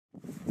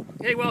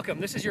Hey, welcome.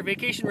 This is your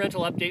vacation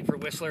rental update for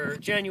Whistler,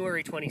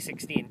 January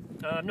 2016.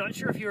 I'm not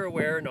sure if you're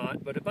aware or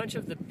not, but a bunch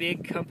of the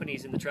big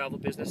companies in the travel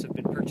business have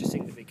been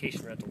purchasing the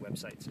vacation rental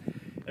websites.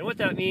 And what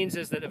that means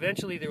is that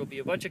eventually there will be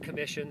a bunch of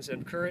commissions,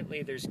 and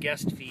currently there's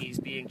guest fees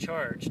being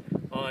charged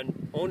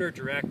on owner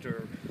direct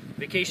or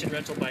vacation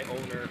rental by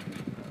owner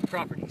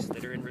properties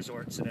that are in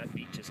resorts and at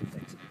beaches and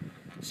things.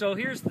 So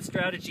here's the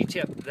strategy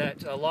tip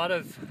that a lot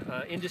of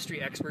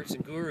industry experts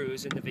and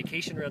gurus in the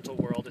vacation rental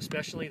world,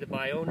 especially the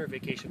by-owner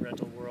vacation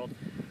rental world,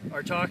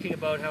 are talking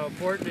about how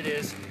important it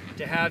is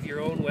to have your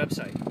own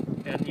website.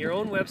 And your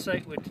own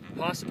website would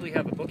possibly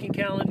have a booking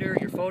calendar,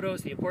 your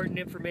photos, the important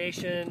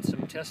information,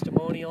 some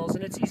testimonials,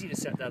 and it's easy to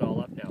set that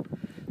all up now.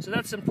 So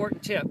that's an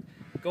important tip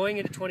going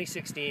into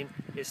 2016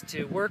 is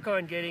to work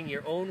on getting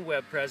your own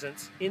web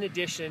presence in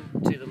addition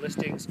to the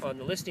listings on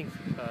the listing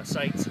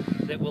sites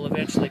that will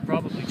eventually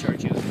probably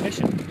charge you a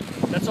commission.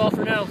 That's all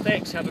for now.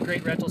 Thanks. Have a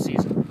great rental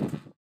season.